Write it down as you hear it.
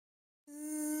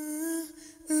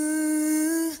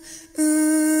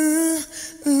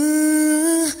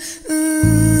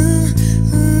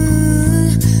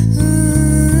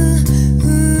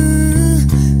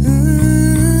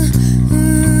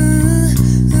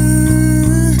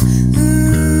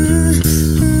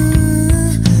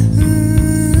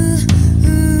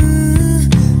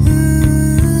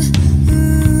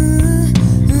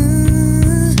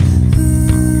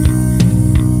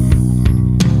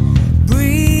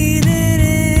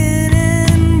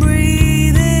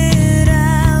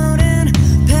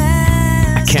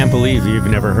believe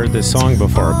you've never heard this song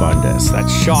before, Abundus. That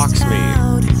shocks me.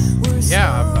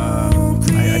 Yeah,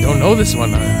 I don't know this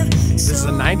one. This is a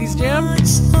 90s jam?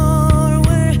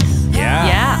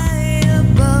 Yeah.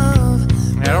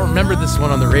 I don't remember this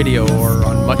one on the radio or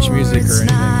on Much Music or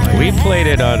anything. We played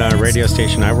it on a radio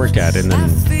station I worked at, and then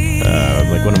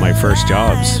like one of my first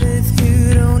jobs. What's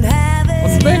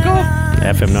the band called?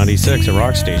 FM 96, a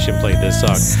rock station, played this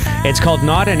song. It's called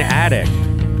Not an Addict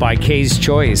by Kay's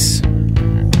Choice.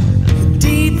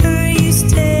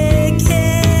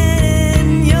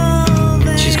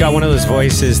 She's got one of those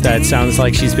voices that sounds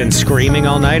like she's been screaming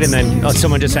all night, and then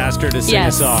someone just asked her to sing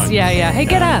a song. Yeah. Hey,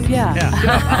 get up.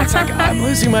 Yeah. It's like, I'm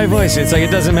losing my voice. It's like, it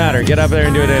doesn't matter. Get up there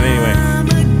and do it anyway.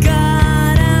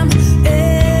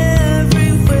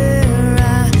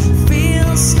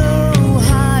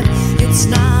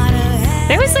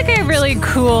 There was like a really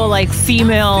cool like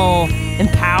female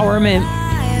empowerment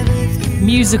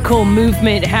musical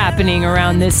movement happening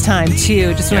around this time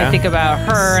too. Just when I think about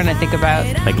her and I think about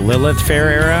like Lilith Fair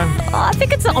era. I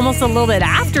think it's almost a little bit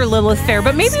after Lilith Fair,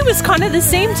 but maybe it was kind of the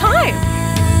same time.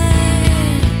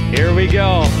 Here we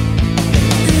go.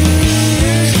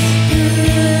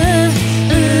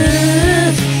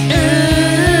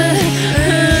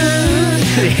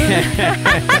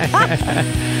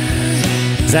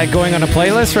 Is that going on a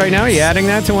playlist right now? Are you adding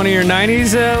that to one of your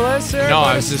 90s lists? No,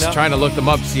 I was just trying to look them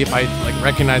up, see if I like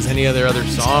recognize any other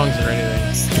songs or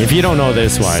anything. If you don't know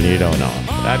this one, you don't know.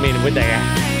 I mean, would they?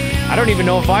 I don't even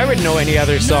know if I would know any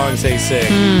other songs they sing.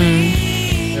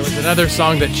 There was another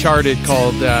song that charted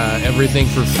called Everything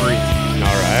for Free.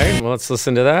 All right, well, let's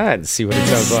listen to that and see what it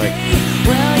sounds like.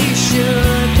 Well, you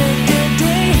should pick a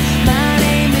day. My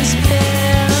name is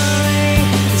Billy.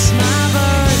 It's my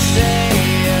birthday.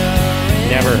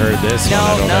 Never heard this one,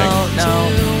 I don't think. No.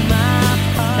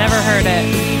 Never heard it.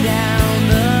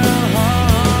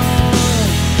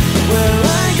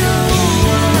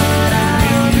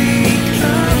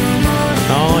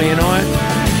 Oh, you know what?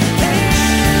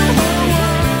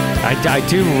 I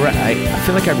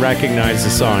feel like I recognize the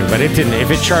song, but it didn't. If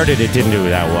it charted, it didn't do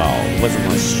that well. It wasn't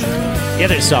like the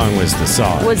other song was the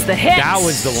song. Was the hit. That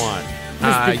was the one.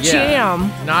 Was the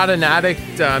jam. Not an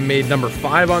Addict made number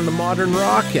 5 on the Modern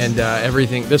Rock, and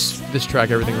everything. This track,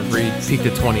 Everything for Free, peaked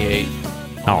at 28.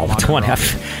 Oh, 20.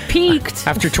 Peaked.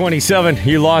 After 27,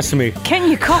 you lost me. Can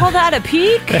you call that a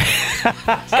peak?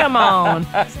 Come on.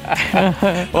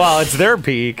 Well, it's their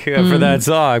peak for that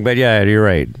song, but yeah, you're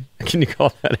right. Can you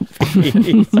call that a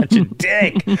peak? Such a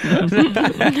dick.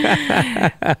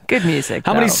 Good music.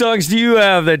 How many songs do you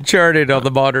have that charted on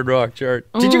the Modern Rock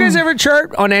chart? Did you guys ever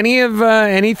chart on any of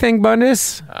anything,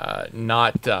 Bundus?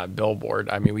 Not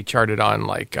Billboard. I mean, we charted on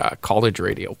like college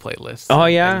radio playlists. Oh,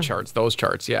 yeah? And charts. Those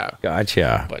charts, yeah.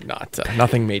 Gotcha. But not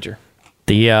nothing major.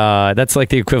 That's like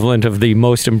the equivalent of the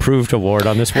most improved award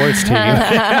on the sports team.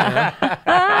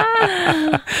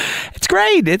 It's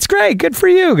great. It's great. Good for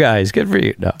you guys. Good for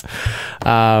you. No.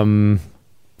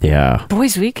 Yeah.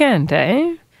 Boys Weekend,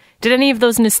 eh? Did any of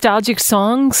those nostalgic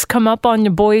songs come up on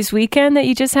your Boys Weekend that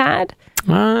you just had?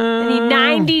 Any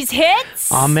 90s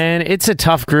hits? Oh, man, it's a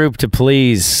tough group to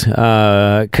please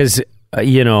because,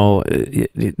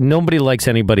 nobody likes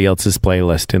anybody else's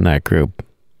playlist in that group.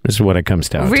 This is what it comes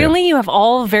down to. Really? You have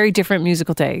all very different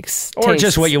musical tastes? Or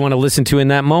just what you want to listen to in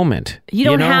that moment. You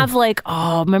don't have like,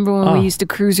 remember when we used to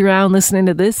cruise around listening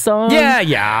to this song?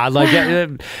 Yeah. Like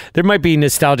there might be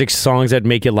nostalgic songs that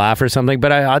make you laugh or something,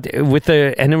 but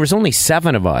and there was only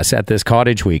 7 of us at this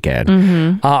cottage weekend.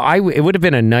 Mm-hmm. It would have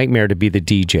been a nightmare to be the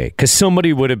DJ because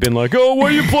somebody would have been like, "Oh, why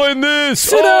are you playing this?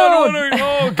 Sit down.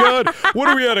 Oh God, what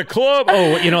are we at a club?"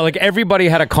 Oh, like everybody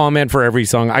had a comment for every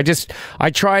song. I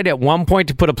tried at one point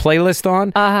to put a playlist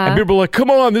on, and people were like, "Come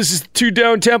on, this is too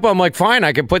down tempo." I'm like, "Fine,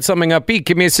 I can put something upbeat.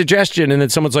 Give me a suggestion." And then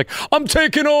someone's like, "I'm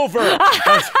taking over." I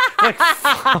was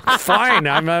like, "Fine."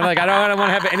 I'm like, I don't want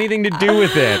to have anything to do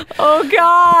with it. Oh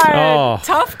God,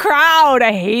 tough crowd.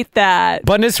 I hate that.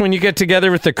 Bundus, when you get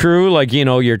together with the crew, like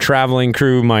your traveling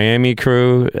crew, Miami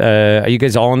crew, are you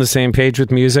guys all on the same page with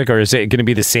music, or is it going to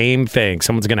be the same thing?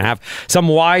 Someone's going to have some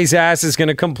wise ass is going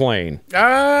to complain.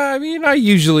 I mean, I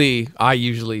usually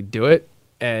do it.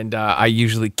 And I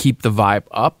usually keep the vibe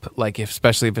up, like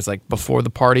especially if it's like before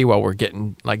the party while we're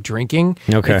getting like drinking.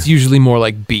 Okay. It's usually more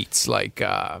like beats, like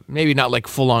maybe not like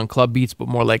full on club beats, but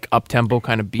more like up tempo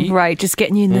kind of beat. Right, just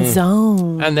getting you in the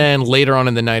zone. And then later on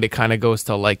in the night, it kind of goes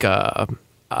to like an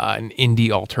indie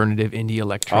alternative, indie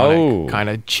electronic kind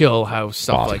of chill house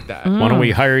stuff like that. Why don't we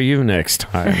hire you next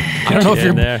time? I don't know if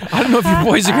you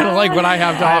boys are gonna like what I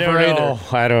have to offer either.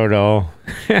 I don't know.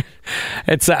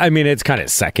 It's kind of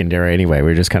secondary anyway.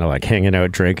 We're just kind of like hanging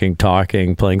out, drinking,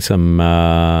 talking, playing some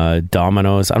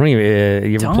dominoes. I don't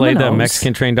even. You ever play the Dominoes?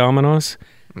 Mexican train dominoes?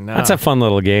 No. That's a fun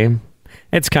little game.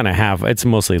 It's kind of it's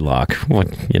mostly luck,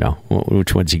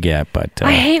 which ones you get. But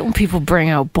I hate when people bring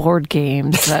out board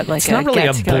games that like it's not really a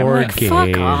get-together. I'm board like, game.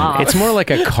 Fuck off. It's more like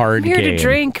a card I'm here game. to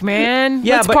drink, man.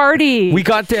 Yeah, Let's but party. We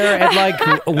got there at like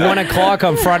 1:00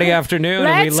 on Friday afternoon,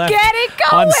 and we Let's left get it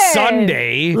going. on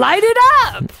Sunday. Light it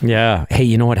up. Yeah. Hey,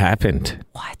 you know what happened?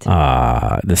 What?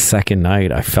 The second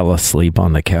night, I fell asleep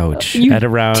on the couch You at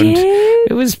around. did?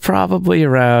 It was probably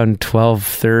around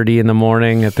 12:30 in the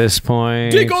morning at this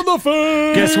point. Dick on the face.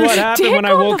 Guess what happened Dick when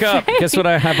I on the woke up? face. Guess what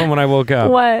happened when I woke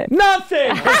up? What?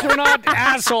 Nothing. Because we're not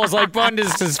assholes like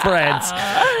Bundes' friends.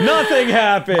 Nothing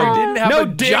happened. didn't have no a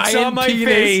dicks giant on my penis.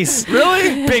 face.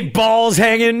 Really? Big balls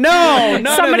hanging. No,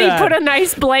 none Somebody of that. put a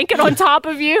nice blanket on top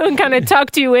of you and kind of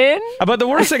tucked you in. But the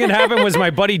worst thing that happened was my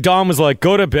buddy Dom was like,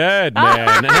 "Go to bed,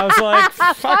 man," and I was like,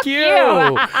 "Fuck you!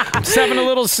 I'm just having a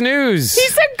little snooze." He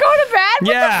said, "Go to bed."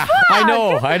 What Yeah, the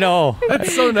fuck? I know.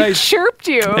 That's so nice. Chirped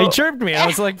you. He chirped me. I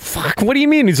was like, "Fuck! What do you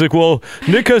mean?" He's like, "Well,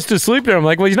 Nick has to sleep there." I'm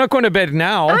like, "Well, he's not going to bed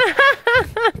now.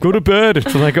 Go to bed."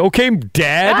 It's like, "Okay,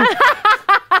 Dad."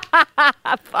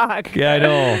 Fuck. Yeah, I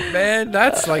know. Man,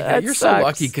 that's like That you're sucks. so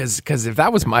lucky because if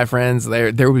that was my friends,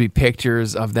 there would be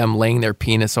pictures of them laying their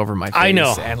penis over my face. I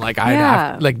know. And like I'd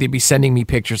Yeah. have, like they'd be sending me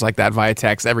pictures like that via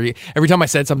text every time I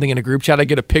said something in a group chat. I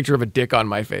get a picture of a dick on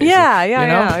my face. Yeah, you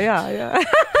know? yeah.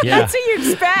 Yeah. That's what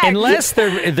you expect. Unless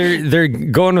they're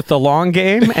going with the long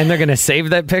game and they're gonna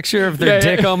save that picture of their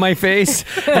Yeah, dick on my face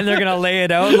and they're gonna lay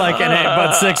it out like in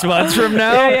about 6 months from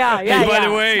now. Yeah. Hey, by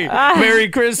the way, Merry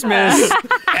Christmas,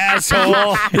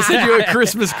 asshole. They send you a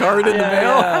Christmas card in the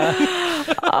mail.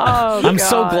 Oh, I'm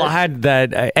so God. glad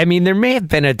that I mean there may have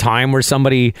been a time where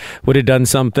somebody would have done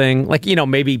something like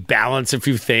maybe balance a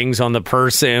few things on the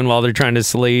person while they're trying to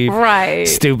sleep. Right.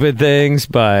 Stupid things,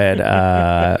 but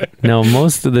no,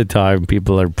 most of the time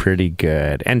people are pretty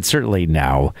good, and certainly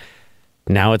now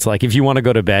it's like if you want to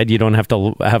go to bed, you don't have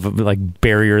to have like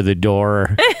barrier the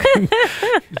door.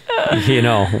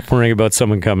 Worrying about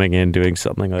someone coming in doing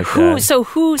something like that.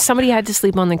 So somebody had to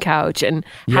sleep on the couch, and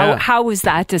Yeah. how was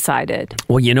that decided?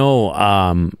 Well,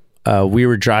 we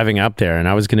were driving up there, and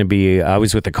I was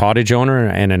with the cottage owner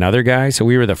and another guy, so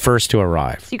we were the first to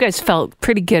arrive. You guys felt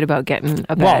pretty good about getting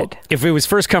a Well, bed. if it was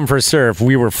first come first serve,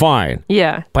 we were fine.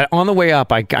 Yeah. But on the way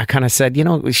up, I kind of said,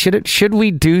 should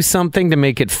we do something to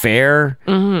make it fair?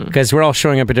 Because we're all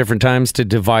showing up at different times to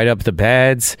divide up the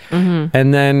beds.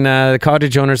 And then the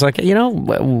cottage owner's like,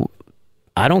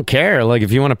 I don't care. Like,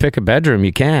 if you want to pick a bedroom,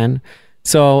 you can.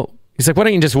 So he's like, why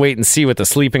don't you just wait and see what the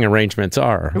sleeping arrangements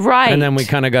are? Right. And then we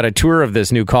kind of got a tour of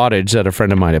this new cottage that a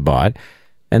friend of mine had bought.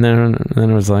 And then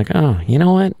it was like, oh, you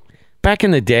know what? Back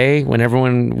in the day,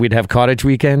 when we'd have cottage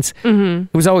weekends, it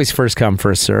was always first come,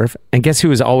 first serve. And guess who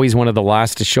was always one of the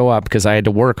last to show up because I had to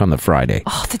work on the Friday?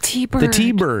 Oh, the T-bird. The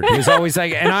T-bird. He was always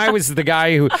like, and I was the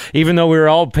guy who, even though we were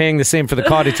all paying the same for the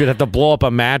cottage, would have to blow up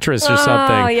a mattress or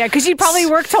something. Oh, yeah, because you'd probably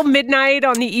work till midnight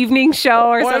on the evening show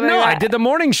or Well, something no, like I that. did the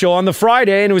morning show on the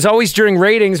Friday, and it was always during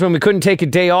ratings when we couldn't take a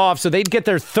day off, so they'd get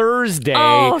their Thursday.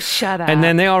 Oh, shut up. And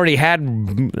then they already had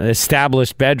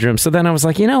established bedrooms. So then I was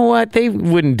like, you know what? They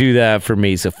wouldn't do that for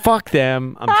me. So fuck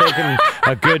them. I'm taking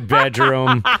a good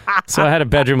bedroom. So I had a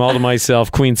bedroom all to myself,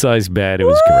 queen size bed. It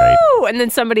was great. Woo! And then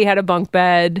somebody had a bunk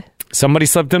bed. Somebody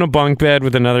slept in a bunk bed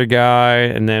with another guy,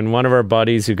 and then one of our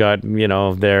buddies who got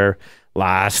there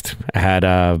last had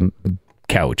a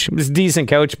couch. It was a decent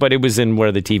couch, but it was in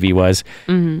where the TV was.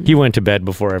 He went to bed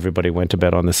before everybody went to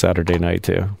bed on the Saturday night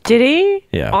too. Did he?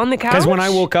 Yeah, On the couch? Because when I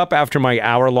woke up after my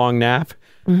hour-long nap,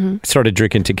 I started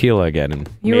drinking tequila again, and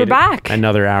You made were it back.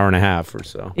 another hour and a half or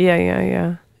so.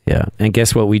 Yeah. Yeah, and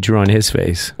guess what we drew on his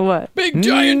face? What? Big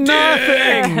giant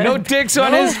Nothing. No dicks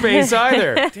on his face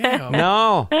either. Damn.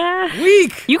 No.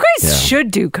 Weak. You guys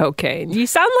should do cocaine. You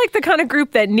sound like the kind of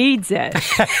group that needs it.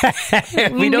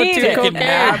 We don't need do it. cocaine.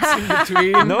 Naps in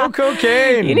between. No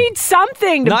cocaine. You need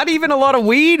something to Not even a lot of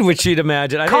weed, which you'd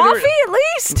imagine. I think coffee there- at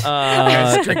least.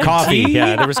 Coffee. tea?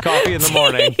 Yeah, there was coffee in the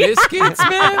morning. Biscuits,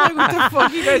 man. Like, what the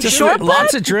fuck you guys Just doing?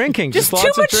 lots of drinking. just lots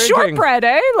too of much drinking. shortbread,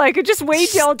 eh? Like it just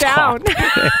weighed y'all down.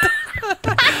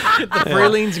 The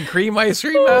pralines and cream ice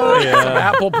cream out. Yeah. Some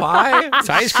apple pie. It's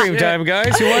ice cream time,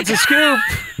 guys. Who wants a scoop?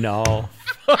 No.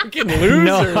 Fucking losers.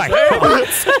 No,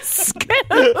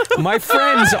 my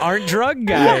friends aren't drug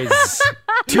guys.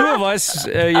 Two of us,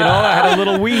 had a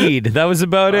little weed. That was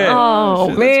about it. Oh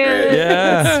man,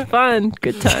 Yeah. It's fun,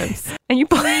 good times. And you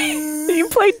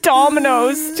play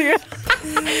dominoes too.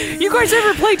 You guys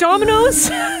ever play dominoes?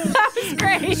 That was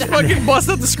great. Fucking bust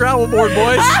out the Scrabble board,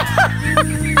 boys.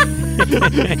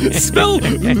 Spell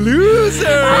loser.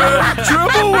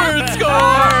 Triple word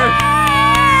score.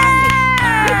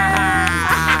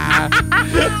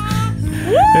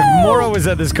 If Maura was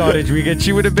at this cottage weekend,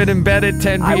 she would have been in bed at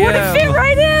 10 p.m. I would have fit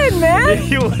right in, man.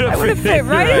 You would I would have fit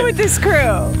right in with this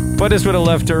crew. Butters would have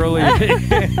left early.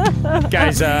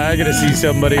 Guys, I gotta see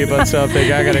somebody about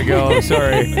something. I gotta go.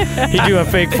 Sorry. He'd do a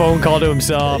fake phone call to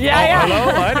himself. Yeah. Hello?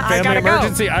 I had a family gotta go.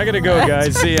 emergency. I gotta go,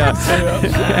 guys. See ya.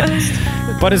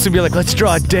 Butters would be like, let's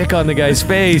draw a dick on the guy's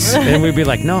face. And we'd be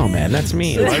like, no, man, that's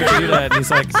me. Why would you do that? And he's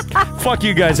like, fuck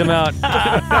you guys, I'm out.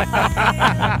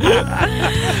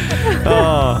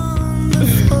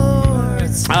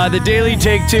 The Daily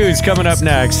Take Two is coming up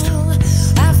next.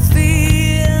 I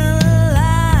feel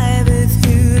alive if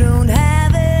you don't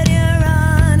have it, you're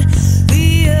on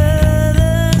the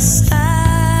other side.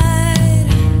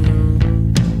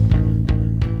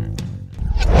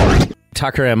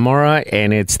 Tucker and Maura,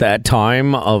 and it's that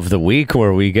time of the week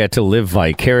where we get to live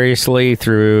vicariously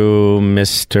through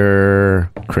Mr.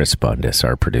 Chris Bundus,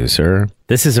 our producer.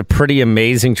 This is a pretty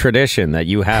amazing tradition that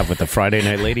you have with the Friday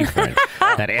Night Lady Friend.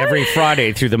 That every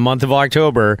Friday through the month of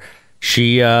October,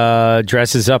 she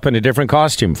dresses up in a different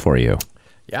costume for you.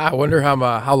 Yeah, I wonder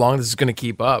how long this is going to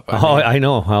keep up. I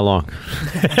know. How long?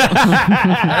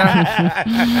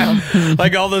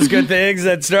 Like all those good things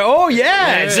that start, oh,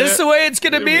 yeah, is this the way it's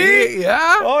going to be?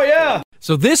 Yeah. Oh, yeah.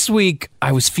 So this week,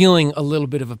 I was feeling a little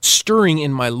bit of a stirring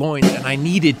in my loins, and I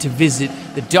needed to visit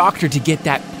the doctor to get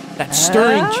that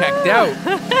stirring checked out.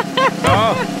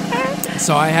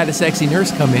 So I had a sexy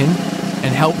nurse come in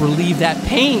and help relieve that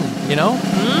pain, you know?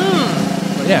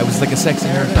 But yeah, it was like a sexy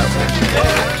nurse.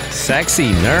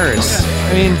 Sexy nurse.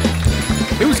 I mean,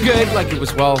 it was good, like it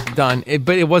was well done,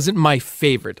 but it wasn't my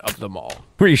favorite of them all.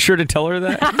 Were you sure to tell her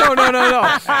that? No.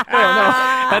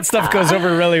 That stuff goes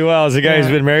over really well. As a guy who's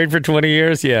been married for 20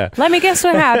 years, yeah. Let me guess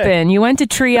what happened. You went to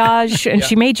triage and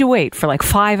she made you wait for like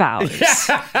 5 hours.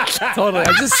 Totally. I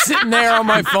was just sitting there on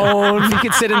my phone. You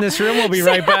can sit in this room. We'll be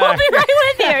right back. We'll be right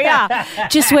with you, yeah.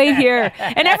 Just wait here.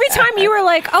 And every time you were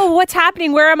like, oh, what's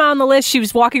happening? Where am I on the list? She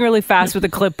was walking really fast with a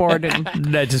clipboard and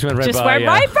That just went right just by went you.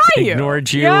 right by you.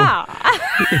 Ignored you. Yeah.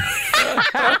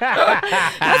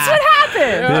 That's what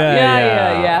happened.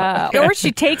 Yeah. Or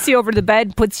she takes you over to the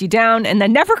bed, puts you down, and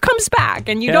then never comes back,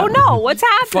 and you don't know what's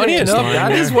happening. Funny enough,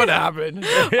 that is what happened.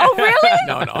 Oh, really?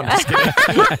 No, I'm just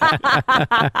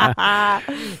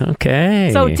kidding. Okay.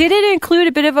 So did it include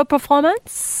a bit of a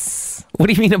performance? What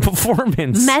do you mean a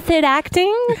performance? Method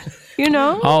acting? You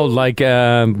know? Oh, like,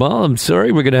 well, I'm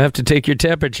sorry, we're going to have to take your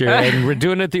temperature, and we're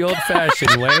doing it the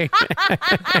old-fashioned way.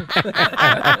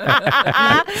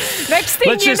 Next thing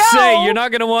Let's you just know, say, you're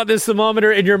not going to want this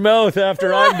thermometer in your mouth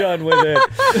after I'm done with it.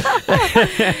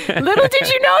 little did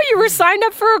you know you were signed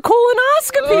up for a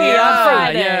colonoscopy on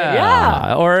Friday.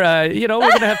 Yeah. Or, we're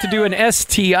going to have to do an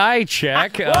STI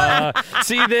check.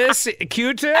 See this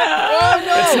Q-tip? Oh,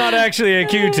 no. It's not actually a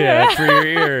Q-tip for your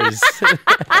ears.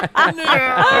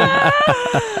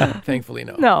 Thankfully,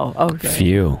 no. No, okay.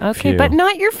 Phew. Okay, but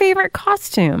not your favorite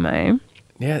costume, eh?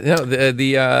 Yeah, no.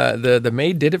 The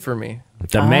maid did it for me.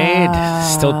 The maid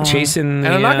still chasing. And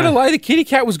I'm not gonna lie, the kitty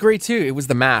cat was great too. It was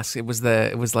the mask. It was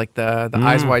like the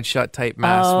eyes wide shut type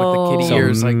mask with the kitty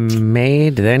ears. Like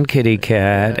maid, then kitty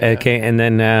cat. Okay, and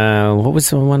then what was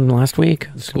the one last week?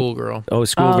 schoolgirl. Oh,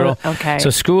 schoolgirl. okay.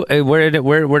 So school. Where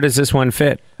does this one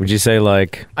fit? Would you say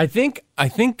like? I think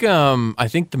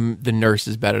the nurse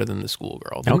is better than the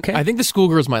schoolgirl. Okay. I think the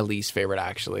schoolgirl is my least favorite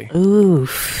actually.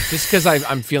 Oof. Just because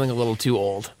I'm feeling a little too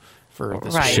old for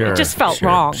this. Right. Sure, It just felt sure,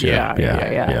 wrong. sure.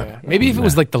 Yeah. Maybe if it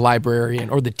was like the librarian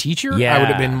or the teacher, I would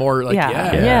have been more like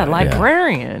Yeah,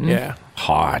 librarian. yeah.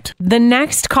 Hot. The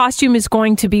next costume is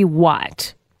going to be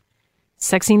what?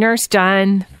 Sexy nurse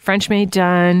done. French maid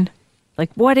done. Like,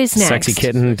 what is next? Sexy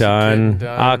kitten done.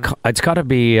 It's got to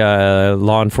be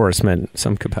law enforcement,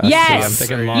 some capacity. Yes. I'm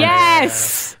thinking law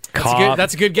Yes. cop.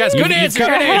 That's a good guess. Good answer.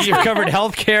 You've covered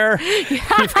healthcare.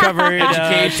 You've covered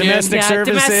Education. domestic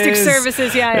services. Domestic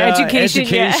services, education.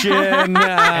 Education.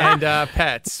 And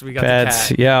pets. We got Pets,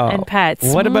 the cat. yeah. And pets.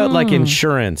 What about like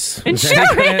insurance?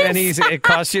 Insurance? Any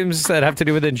costumes that have to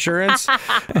do with insurance?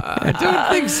 I don't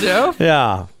think so.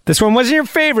 Yeah. This one wasn't your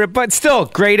favorite, but still,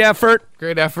 great effort.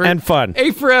 Great effort. And fun.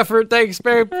 A for effort. Thanks,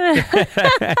 babe.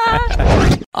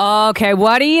 Okay,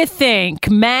 what do you think?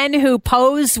 Men who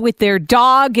pose with their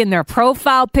dog in their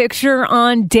profile picture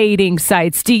on dating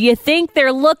sites. Do you think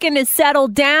they're looking to settle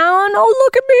down? Oh,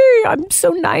 look at me. I'm so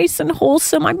nice and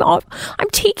wholesome. I'm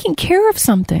taking care of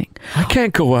something. I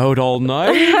can't go out all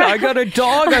night. I got a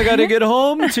dog I got to get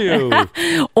home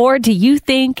to. Or do you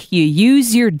think you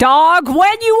use your dog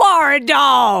when you are a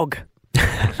dog?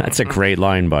 That's a great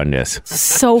line, Bundus.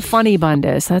 So funny,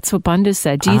 Bundus. That's what Bundus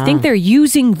said. Do you think they're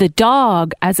using the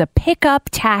dog as a pickup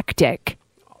tactic?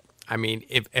 I mean,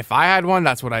 if I had one,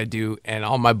 that's what I do. And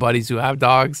all my buddies who have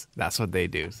dogs, that's what they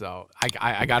do. So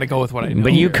I got to go with what I know.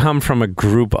 But you come from a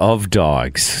group of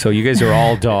dogs. So you guys are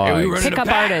all dogs. Pickup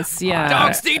artists, yeah.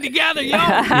 Dogs stay together, yo.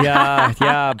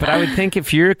 Yeah. But I would think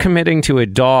if you're committing to a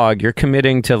dog, you're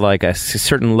committing to like a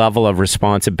certain level of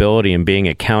responsibility and being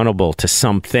accountable to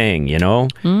something, you know?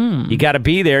 You got to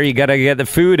be there. You got to get the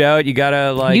food out. You got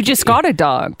to like... You just got a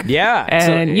dog. Yeah.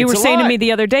 And you were saying to me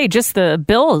the other day, just the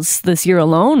bills this year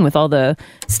alone with all the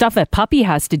stuff that puppy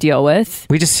has to deal with.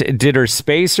 We just did her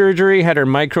space surgery, had her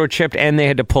microchipped, and they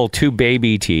had to pull 2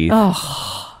 baby teeth.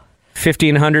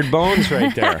 1,500 bones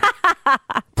right there.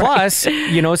 Plus,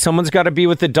 you know, someone's got to be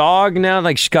with the dog now.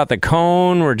 Like she's got the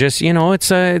cone. We're just, you know,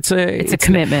 it's a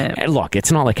commitment. Look,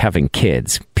 it's not like having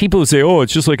kids. People who say, "Oh,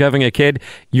 it's just like having a kid."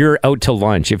 You're out to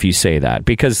lunch if you say that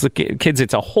because the kids,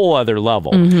 it's a whole other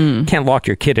level. You can't lock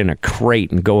your kid in a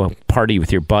crate and go party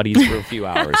with your buddies for a few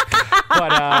hours.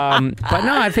 But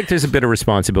no, I think there's a bit of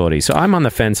responsibility. So I'm on the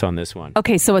fence on this one.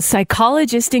 Okay, so a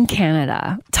psychologist in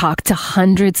Canada talked to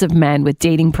hundreds of men with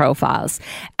dating profiles,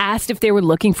 asked if they were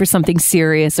looking for something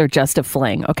serious or just a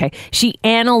fling. Okay, she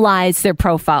analyzed their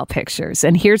profile pictures,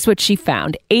 and here's what she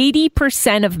found.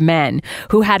 80% of men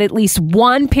who had at least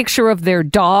one picture of their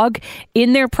dog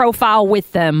in their profile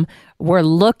with them were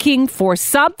looking for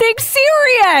something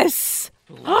serious.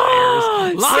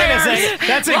 Liars.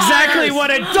 That's exactly what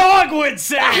a dog would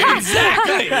say.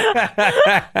 Exactly.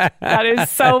 That is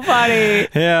so funny.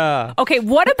 Yeah. Okay,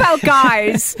 what about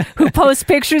guys who post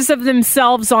pictures of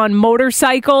themselves on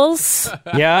motorcycles,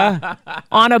 Yeah.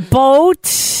 on a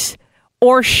boat,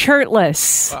 or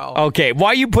shirtless? Okay. Why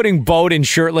are you putting boat and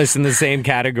shirtless in the same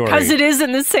category? Because it is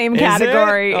in the same Is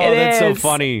category. it? Oh, It that's so is.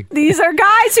 funny. These are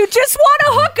guys who just want to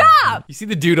hook up. You see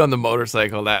the dude on the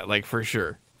motorcycle, that like for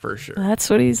sure. That's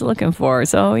what he's looking for.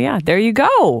 So, yeah, there you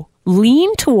go.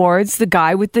 Lean towards the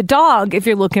guy with the dog if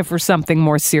you're looking for something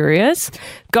more serious.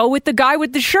 Go with the guy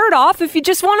with the shirt off if you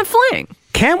just want to fling.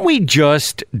 Can't we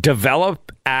just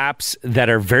develop apps that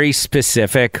are very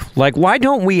specific? Like, why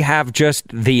don't we have just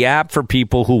the app for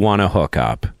people who want to hook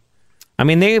up? I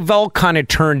mean, they've all kind of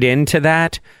turned into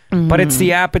that, but it's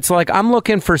the app. It's like, I'm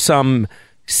looking for some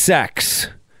sex.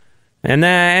 And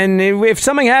then if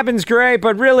something happens, great,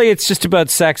 but really it's just about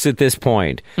sex at this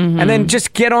point. And then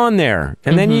just get on there.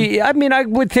 And then I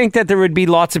would think that there would be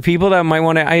lots of people that might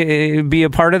want to be a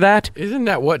part of that. Isn't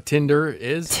that what Tinder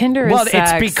is? Tinder is Well,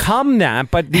 sex. it's become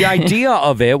that, but the idea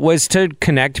of it was to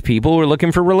connect people who are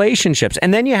looking for relationships.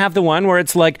 And then you have the one where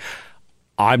it's like,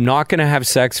 I'm not going to have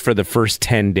sex for the first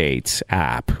 10 dates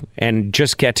app and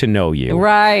just get to know you.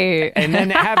 Right. And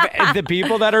then have the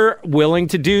people that are willing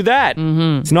to do that.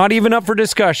 It's not even up for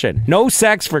discussion. No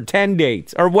sex for 10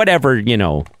 dates or whatever, you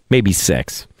know, maybe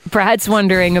 6. Brad's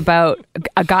wondering about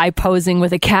a guy posing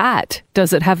with a cat.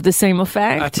 Does it have the same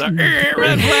effect? That's a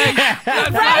red flag.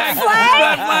 Red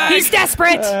flag! He's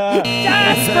desperate.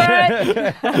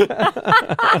 Desperate.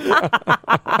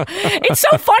 It's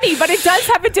so funny, but it does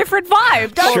have a different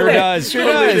vibe, doesn't Sure it? does. Sure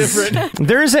Totally does. different.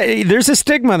 There's a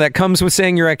stigma that comes with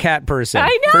saying you're a cat person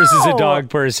I know. versus a dog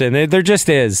person. There just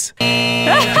is.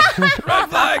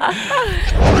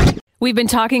 We've been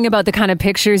talking about the kind of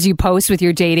pictures you post with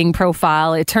your dating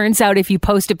profile. It turns out if you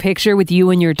post a picture with you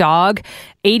and your dog,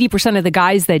 80% of the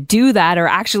guys that do that are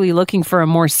actually looking for a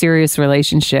more serious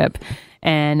relationship.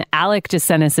 And Alec just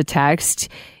sent us a text.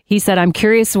 He said, I'm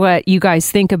curious what you guys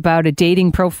think about a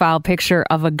dating profile picture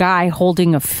of a guy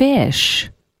holding a fish.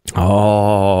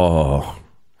 Oh.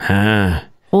 Huh.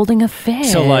 Holding a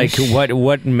fish. So, like,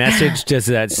 what message does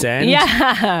that send?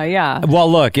 Yeah.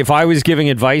 Well, look, if I was giving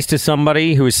advice to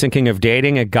somebody who was thinking of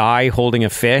dating a guy holding a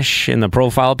fish in the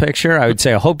profile picture, I would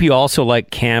say, I hope you also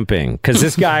like camping, because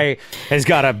this guy has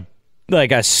got a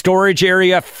storage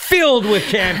area filled with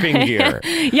camping gear.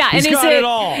 Yeah, He's and got it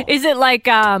all. is it like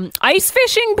ice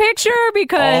fishing picture?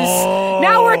 Because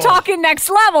now we're talking next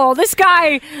level. This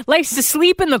guy likes to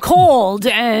sleep in the cold,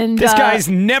 and This guy's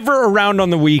never around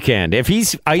on the weekend. If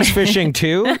he's ice fishing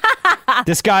too,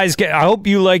 This guy's. I hope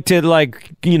you like to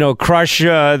crush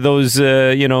those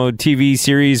TV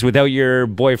series without your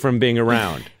boyfriend being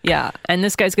around. Yeah, and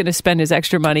this guy's going to spend his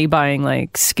extra money buying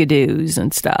like skidoos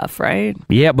and stuff, right?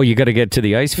 Yeah, but you got to get to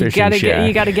the ice fishing shack.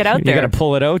 You got to get out there. You got to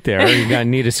pull it out there. You got to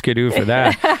need a skidoo for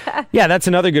that. Yeah, that's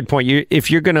another good point. If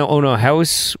you're going to own a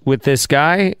house with this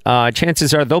guy,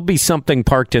 chances are there'll be something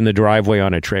parked in the driveway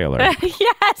on a trailer.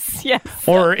 Yes.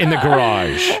 Or in the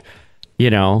garage,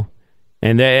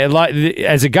 And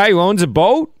as a guy who owns a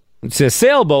boat, it's a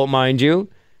sailboat, mind you,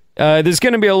 there's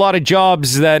going to be a lot of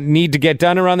jobs that need to get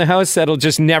done around the house that'll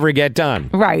just never get done.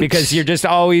 Right. Because you're just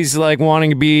always wanting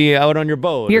to be out on your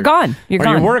boat. You're gone.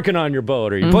 You're working on your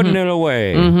boat, or you're putting it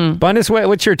away. Bundes,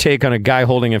 what's your take on a guy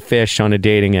holding a fish on a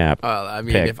dating app?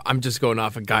 If I'm just going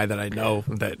off a guy that I know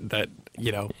that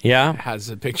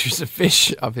has pictures of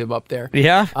fish of him up there.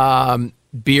 Yeah.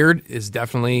 Beard is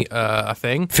definitely a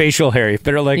thing. Facial hair.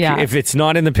 If it's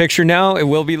not in the picture now, it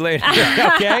will be later.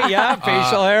 Okay, yeah,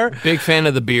 facial hair. Big fan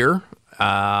of the beer.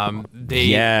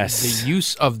 Yes. The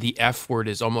use of the F word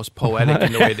is almost poetic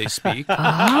in the way they speak.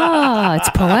 It's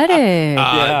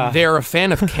poetic. They're a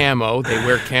fan of camo. They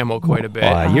wear camo quite a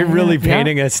bit. You're really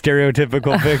painting a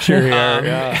stereotypical picture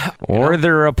here. Or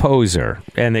they're a poser,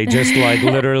 and they just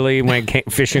literally went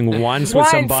fishing once with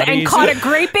some buddies and caught a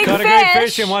great big Caught a great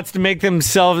fish and wants to make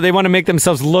themselves. They want to make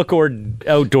themselves look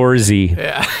outdoorsy.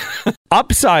 Yeah.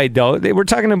 Upside though, they were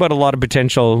talking about a lot of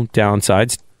potential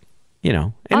downsides.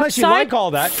 Unless you like all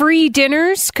that. Free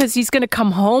dinners because he's going to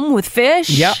come home with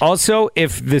fish. Yeah. Also,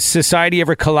 if the society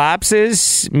ever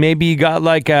collapses, maybe you got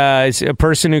a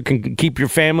person who can keep your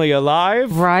family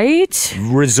alive. Right.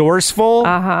 Resourceful.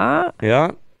 Yeah.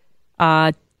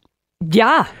 Yeah.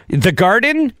 The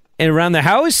garden around the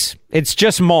house, it's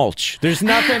just mulch. There's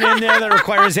nothing in there that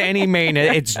requires any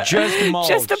maintenance. It's just mulch.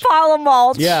 Just a pile of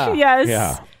mulch. Yeah. Yes.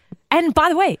 Yeah. And by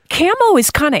the way, camo is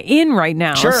kind of in right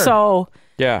now. Sure. So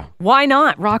yeah, why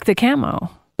not rock the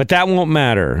camo? But that won't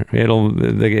matter.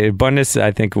 The Bundes,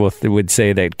 I think, would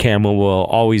say that camo will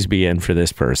always be in for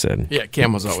this person. Yeah,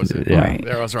 camo's always in. Yeah. Right.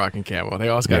 They're always rocking camo. They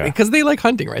always got it because they like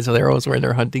hunting, right? So they're always wearing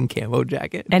their hunting camo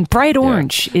jacket. And bright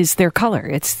orange is their color.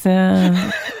 It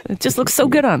just looks so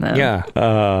good on them.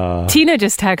 Yeah. Tina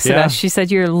just texted us. She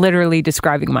said, "You're literally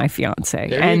describing my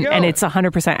fiance," and it's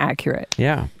 100% accurate.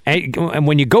 Yeah. And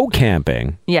when you go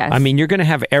camping, yes. I mean, you're going to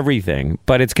have everything,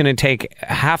 but it's going to take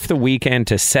half the weekend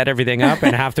to set everything up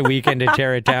and half the weekend to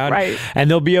tear it down. Right. And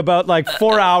there'll be about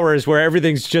 4 hours where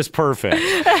everything's just perfect.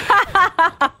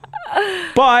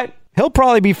 But he'll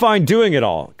probably be fine doing it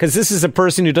all because this is a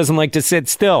person who doesn't like to sit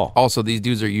still. Also, these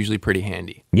dudes are usually pretty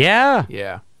handy. Yeah.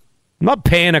 Yeah. I'm not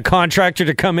paying a contractor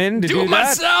to come in to do it that.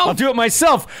 myself. I'll do it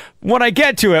myself when I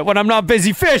get to it, when I'm not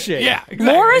busy fishing. Yeah, exactly.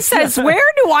 Laura says, "Where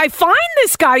do I find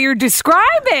this guy you're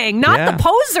describing? Not the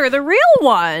poser, the real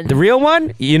one." The real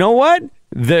one? You know what?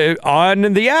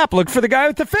 On the app, look for the guy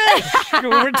with the fish.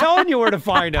 We're telling you where to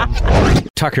find him.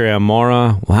 Tucker and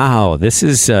Maura, wow, this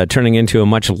is turning into a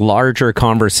much larger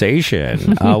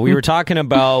conversation. We were talking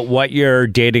about what your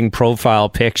dating profile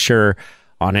picture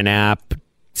on an app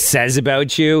says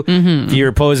about you. If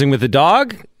you're posing with a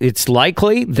dog, it's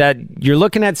likely that you're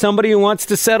looking at somebody who wants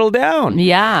to settle down.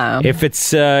 Yeah.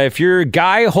 If you're a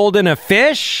guy holding a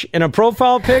fish in a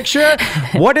profile picture,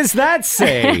 what does that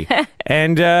say?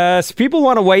 And so people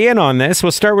want to weigh in on this.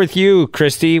 We'll start with you,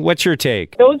 Christy. What's your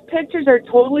take? Those pictures are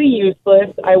totally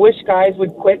useless. I wish guys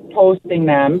would quit posting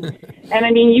them. And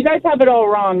I mean, you guys have it all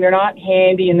wrong. They're not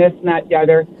handy and this and that, the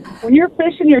other. When you're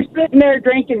fishing, you're sitting there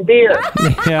drinking beer.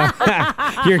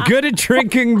 Yeah. You're good at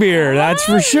drinking beer, that's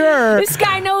for sure. This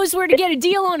guy knows where to get a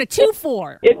deal on a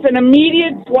 2-4. It's an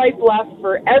immediate swipe left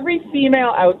for every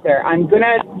female out there. I'm going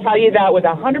to tell you that with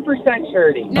 100%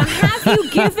 surety. Now, have you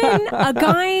given a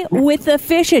guy with a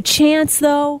fish a chance,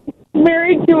 though?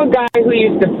 Married to a guy who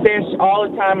used to fish all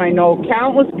the time. I know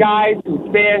countless guys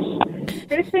who fish.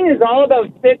 Fishing is all about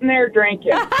sitting there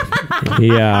drinking.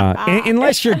 Yeah.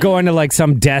 Unless you're going to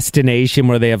some destination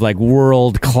where they have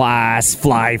world class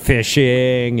fly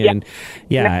fishing and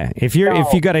if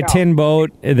you got a tin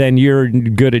boat, then you're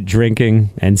good at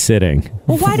drinking and sitting.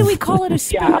 Well, why do we call it a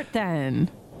sport then?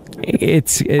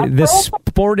 The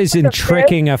sport is in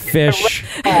tricking a fish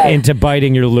into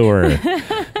biting your lure.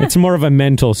 It's more of a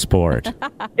mental sport.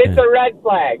 It's a red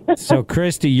flag. So,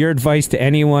 Christy, your advice to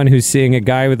anyone who's seeing a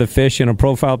guy with a fish in a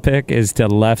profile pic is to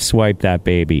left swipe that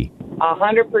baby.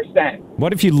 100%.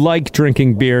 What if you like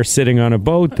drinking beer sitting on a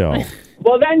boat, though?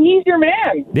 Well, then he's your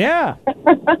man. Yeah.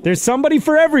 There's somebody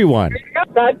for everyone.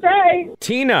 That's right.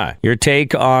 Tina, your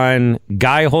take on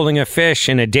guy holding a fish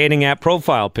in a dating app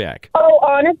profile pic. Oh,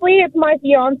 honestly, it's my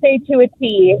fiance to a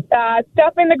T.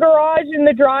 Stuff in the garage, in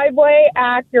the driveway,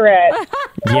 accurate.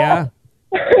 Yeah.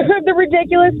 The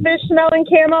ridiculous fish smelling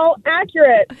camo,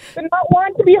 accurate. The not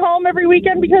want to be home every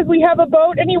weekend because we have a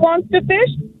boat and he wants to fish,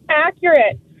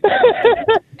 accurate.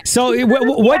 So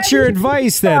what's your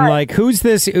advice then? Like, who's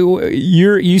this?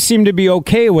 You seem to be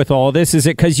okay with all this. Is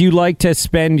it because you like to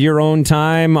spend your own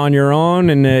time on your own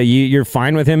and you're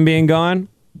fine with him being gone?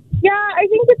 Yeah, I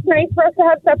think it's nice for us to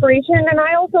have separation, and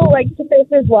I also like to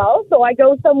fish as well. So I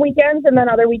go some weekends, and then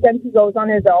other weekends he goes on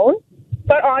his own.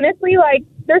 But honestly, like,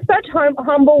 they're such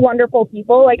humble, wonderful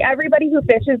people. Like, everybody who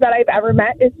fishes that I've ever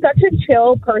met is such a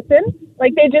chill person.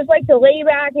 Like, they just like to lay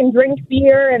back and drink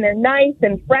beer, and they're nice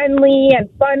and friendly and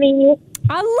funny.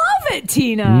 I love it,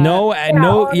 Tina.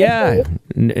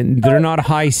 They're not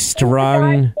high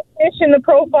strung. Fish in the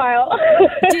profile.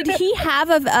 Did he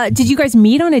have did you guys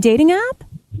meet on a dating app?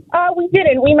 We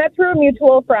didn't. We met through a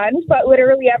mutual friend, but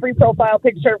literally every profile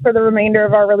picture for the remainder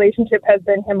of our relationship has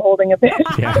been him holding a fish.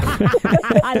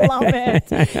 I love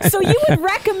it. So you would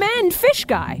recommend Fish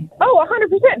Guy? Oh,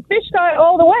 100%. Fish Guy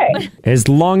all the way. As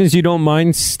long as you don't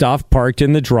mind stuff parked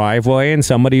in the driveway and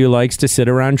somebody who likes to sit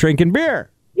around drinking beer.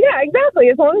 Yeah, exactly.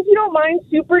 As long as you don't mind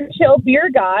super chill beer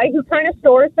guy who kind of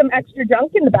stores some extra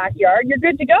junk in the backyard, you're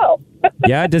good to go.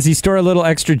 Yeah, does he store a little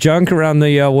extra junk around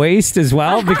the waist as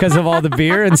well because of all the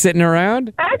beer and sitting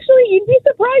around? Actually, you'd be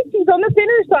surprised he's on the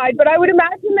thinner side, but I would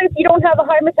imagine that if you don't have a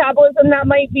high metabolism, that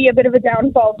might be a bit of a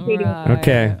downfall of dating.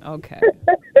 Okay.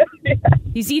 Yeah.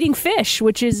 He's eating fish,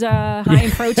 which is high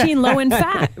in protein, low in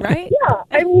fat, right? Yeah,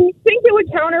 I mean, you think it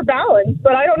would counterbalance,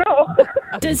 but I don't know.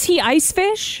 Does he ice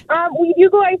fish? We do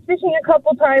go ice fishing a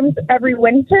couple times every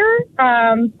winter,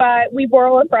 but we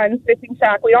borrow a friend's fishing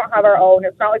shack. We don't have our own.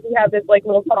 It's not like we have this like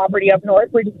little property up north.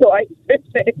 We just go ice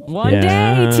fishing. One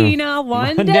day, Tina.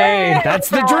 One day. That's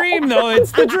the dream, though.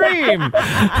 It's the dream.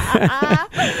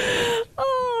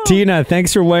 Tina,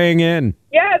 thanks for weighing in.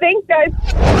 Yeah, thanks, guys.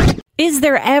 Is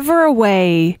there ever a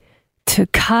way to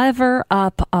cover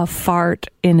up a fart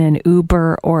in an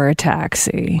Uber or a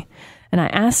taxi? And I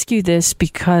ask you this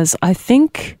because I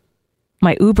think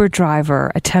my Uber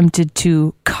driver attempted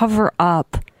to cover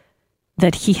up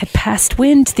that he had passed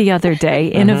wind the other day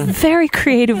in a very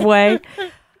creative way.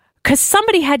 Because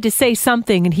somebody had to say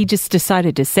something, and he just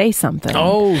decided to say something.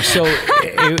 Oh, so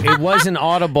it wasn't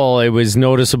audible. It was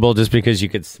noticeable just because you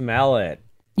could smell it.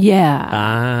 Yeah.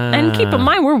 Ah. And keep in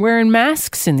mind, we're wearing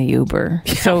masks in the Uber.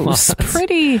 So it was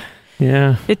pretty...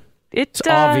 Yeah. It's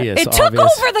obvious. It took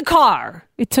over the car.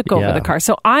 It took over the car.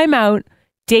 So I'm out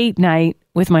date night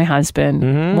with my husband.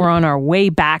 We're on our way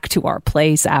back to our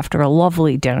place after a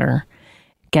lovely dinner.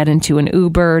 Get into an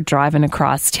Uber, driving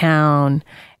across town,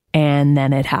 and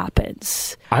then it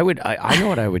happens. I know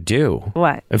what I would do.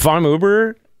 What? If I'm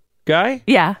Uber guy?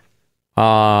 Yeah.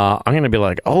 I'm going to be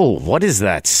like, oh, what is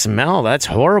that smell? That's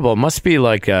horrible. It must be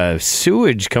like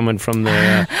sewage coming from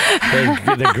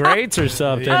the grates or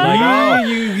something. Like,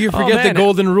 You forget the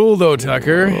golden rule, though,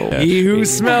 Tucker. He who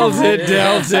smells it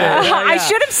dealt it. I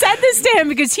should have said this to him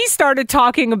because he started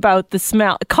talking about the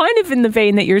smell, kind of in the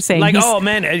vein that you're saying. like, oh,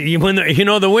 man, when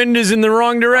the wind is in the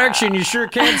wrong direction, you sure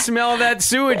can't smell that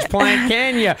sewage plant,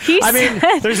 can you? I mean,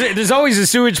 there's always a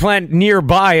sewage plant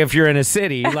nearby if you're in a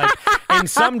city. Like, in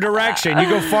some direction, you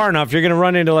go far enough, you're going to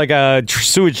run into like a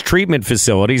sewage treatment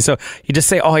facility. So you just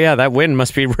say, oh, yeah, that wind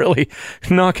must be really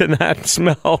knocking that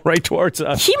smell right towards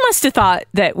us. He must have thought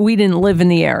that we didn't live in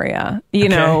the area. You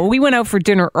know, we went out for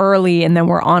dinner early and then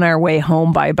we're on our way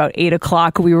home by about 8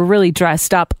 o'clock. We were really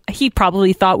dressed up. He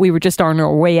probably thought we were just on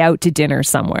our way out to dinner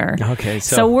somewhere. Okay.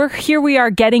 So we are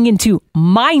getting into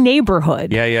my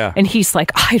neighborhood. Yeah. And he's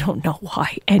like, I don't know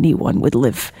why anyone would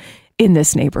live in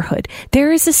this neighborhood.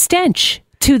 There is a stench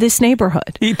to this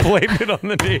neighborhood. He blamed it on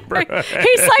the neighborhood.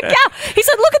 He's like, yeah. He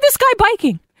said, look at this guy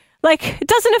biking. Like, it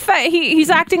doesn't affect,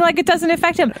 he's acting like it doesn't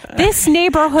affect him. This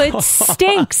neighborhood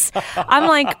stinks. I'm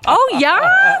like, oh,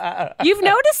 yeah? You've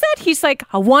noticed that? He's like,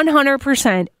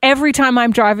 100%. Every time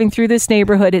I'm driving through this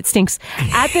neighborhood, it stinks.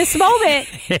 At this moment,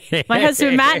 my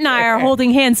husband Matt and I are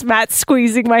holding hands. Matt's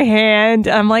squeezing my hand.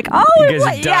 I'm like, oh, guys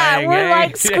are dying, we're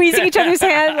like squeezing each other's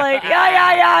hand. Like,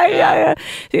 yeah.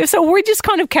 So we just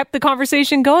kind of kept the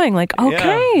conversation going. Like,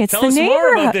 okay, it's Tell the us neighborhood.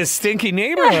 more about this stinky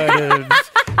neighborhood.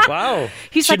 Wow.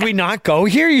 He's should like, we not go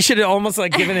here? You should have almost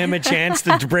like given him a chance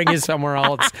to bring you somewhere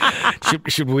else.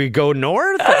 Should we go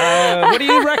north? What do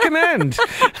you recommend?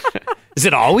 Is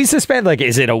it always suspended? Like,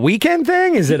 is it a weekend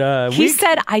thing? Is it a week? He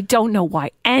said, I don't know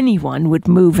why anyone would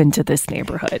move into this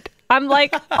neighborhood. I'm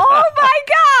like, oh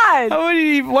my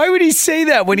God. Why would he say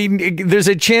that when there's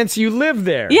a chance you live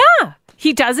there? Yeah.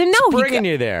 He doesn't know. Bringing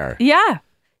you there. Yeah.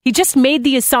 He just made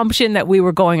the assumption that we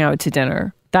were going out to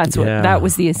dinner. That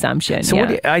was the assumption.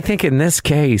 So I think in this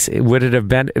case, would it have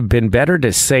been better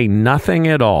to say nothing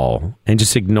at all and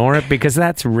just ignore it? Because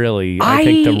that's really, I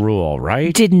think, the rule,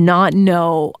 right? Did not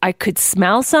know. I could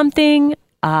smell something.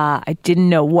 I didn't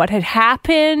know what had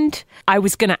happened. I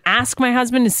was going to ask my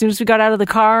husband as soon as we got out of the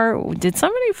car, did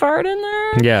somebody fart in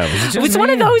there? Yeah. It was one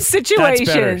of those situations.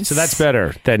 That's better. So that's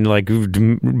better than like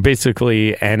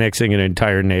basically annexing an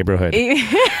entire neighborhood.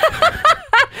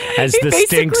 As the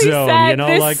stink zone,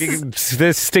 like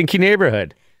this stinky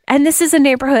neighborhood. And this is a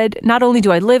neighborhood, not only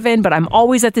do I live in, but I'm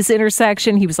always at this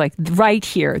intersection. He was like, right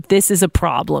here, this is a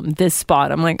problem, this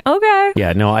spot. I'm like, okay.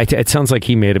 Yeah, no, it sounds like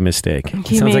he made a mistake.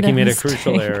 It sounds like he made a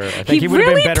crucial error. I think he would have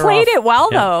really been better played off. it well,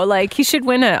 though. Like, he should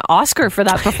win an Oscar for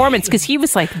that performance because he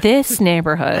was like, this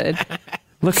neighborhood.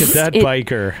 Look at that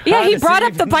biker. Yeah, he brought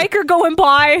up the biker going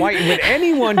by. Why would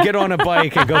anyone get on a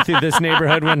bike and go through this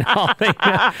neighborhood when all they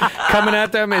coming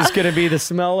at them is going to be the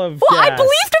smell of Well, gas? I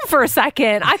believed him for a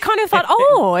second. I kind of thought,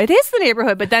 oh, it is the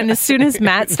neighborhood. But then as soon as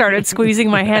Matt started squeezing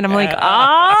my hand, I'm like,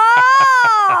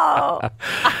 oh.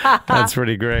 That's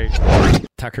pretty great.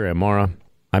 Tucker and Maura,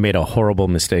 I made a horrible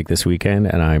mistake this weekend,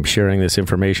 and I'm sharing this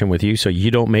information with you so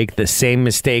you don't make the same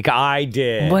mistake I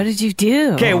did. What did you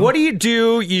do? Okay, what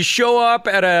do? You show up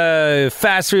at a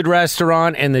fast food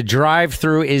restaurant, and the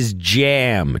drive-thru is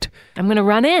jammed. I'm going to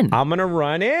run in. I'm going to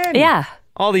run in? Yeah.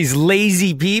 All these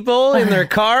lazy people in their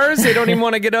cars, they don't even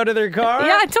want to get out of their car?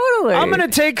 Yeah, totally. I'm going to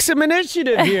take some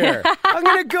initiative here. I'm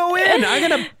going to go in. I'm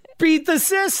going to beat the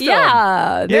system.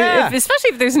 Yeah. Especially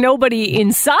if there's nobody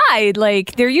inside.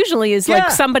 Like, there usually is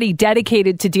like somebody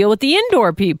dedicated to deal with the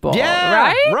indoor people.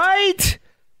 Yeah. Right?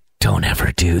 Don't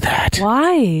ever do that.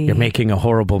 Why? You're making a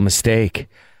horrible mistake.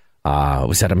 I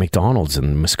was at a McDonald's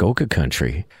in Muskoka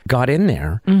country. Got in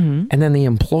there, and then the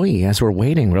employee, as we're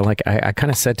waiting, we're like, I kind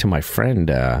of said to my friend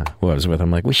who I was with, I'm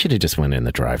like, we should have just went in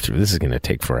the drive-thru. This is going to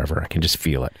take forever. I can just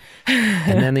feel it.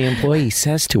 And then the employee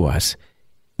says to us,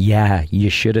 yeah,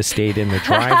 you should have stayed in the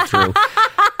drive-thru.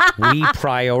 We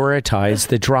prioritize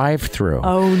the drive-thru.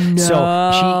 Oh, no.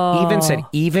 So she even said,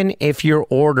 even if your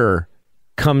order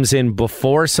comes in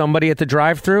before somebody at the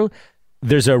drive-thru,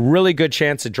 there's a really good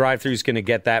chance the drive-thru is going to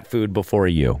get that food before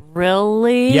you.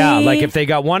 Really? Yeah, like if they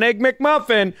got one Egg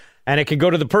McMuffin and it can go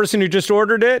to the person who just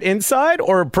ordered it inside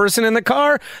or a person in the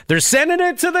car, they're sending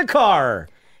it to the car.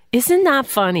 Isn't that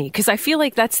funny? Because I feel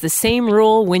like that's the same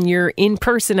rule when you're in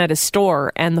person at a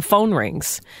store and the phone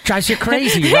rings. Drives you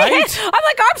crazy, right? I'm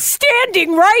like, I'm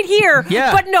standing right here.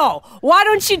 Yeah. But no, why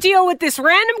don't you deal with this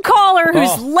random caller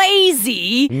who's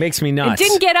lazy? Makes me And nuts.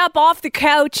 didn't get up off the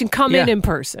couch and come in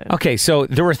person. Okay, so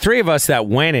there were three of us that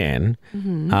went in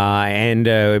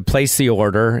and placed the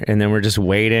order, and then we're just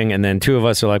waiting, and then two of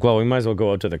us are like, well, we might as well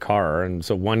go out to the car. And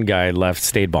so one guy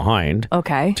stayed behind.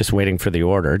 Okay. Just waiting for the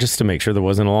order, just to make sure there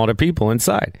wasn't a lot of people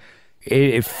inside.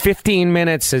 15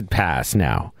 minutes had passed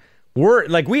now.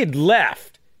 We had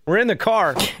left. We're in the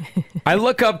car. I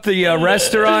look up the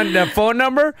restaurant phone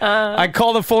number. I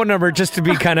call the phone number just to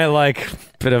be kind of like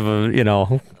bit of a,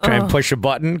 try and push a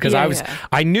button because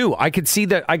I knew I could see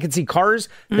cars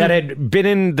that had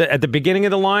been at the beginning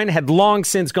of the line had long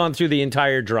since gone through the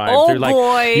entire drive-thru.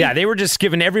 Boy. Yeah, they were just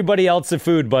giving everybody else the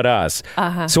food but us.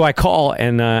 So I call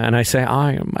and I say,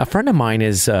 a friend of mine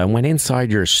went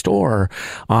inside your store.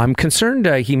 I'm concerned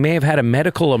he may have had a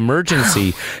medical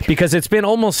emergency because it's been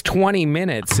almost 20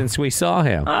 minutes since we saw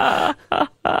him. Oh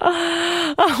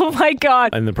my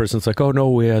God. And the person's like, oh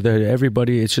no,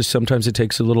 everybody, it's just sometimes it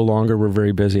takes a little longer. We're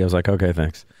very busy. I was like, okay,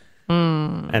 thanks.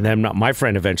 And then my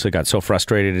friend eventually got so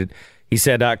frustrated. He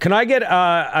said, can I get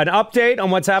an update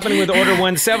on what's happening with Order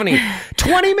 170?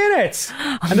 20 minutes!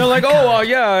 And they're like,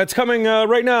 yeah, it's coming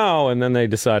right now. And then they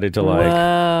decided to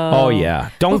oh yeah,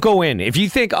 don't go in. If you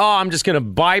think, I'm just going to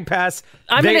bypass.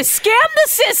 I'm going to scam the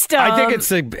system. I think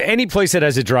it's any place that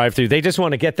has a drive-thru. They just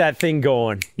want to get that thing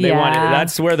going. They want it.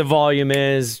 That's where the volume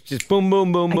is. Just boom,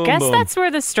 boom, boom, boom, I guess boom. that's where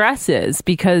the stress is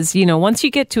because, once you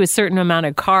get to a certain amount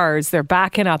of cars, they're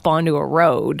backing up onto a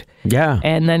road. Yeah.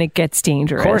 And then it gets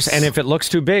dangerous. Of course. And if it looks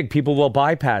too big, people will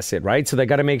bypass it, right? So they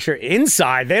got to make sure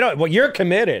inside they don't. Well, you're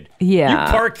committed. Yeah.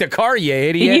 You parked the car, you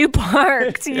idiot. You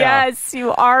parked. Yes,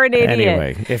 you are an idiot.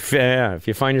 Anyway, if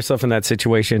you find yourself in that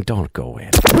situation, don't go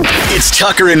in. It's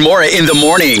Tucker and Maura in the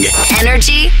morning.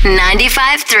 Energy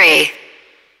 95.3.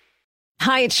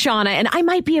 Hi, it's Shauna, and I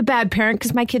might be a bad parent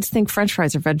because my kids think French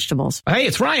fries are vegetables. Hey,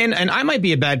 it's Ryan, and I might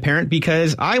be a bad parent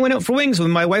because I went out for wings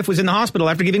when my wife was in the hospital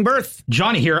after giving birth.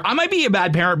 Johnny here. I might be a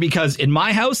bad parent because in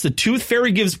my house, the tooth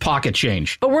fairy gives pocket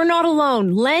change. But we're not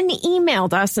alone. Len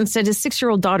emailed us and said his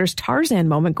 6-year-old daughter's Tarzan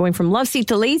moment going from love seat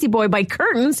to lazy boy by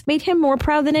curtains made him more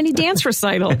proud than any dance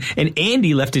recital. And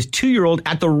Andy left his 2-year-old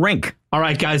at the rink. All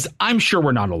right, guys, I'm sure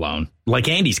we're not alone. Like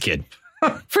Andy's kid.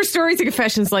 For stories and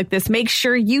confessions like this, make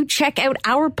sure you check out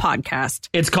our podcast.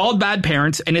 It's called Bad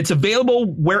Parents, and it's available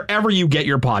wherever you get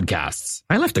your podcasts.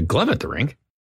 I left a glove at the rink.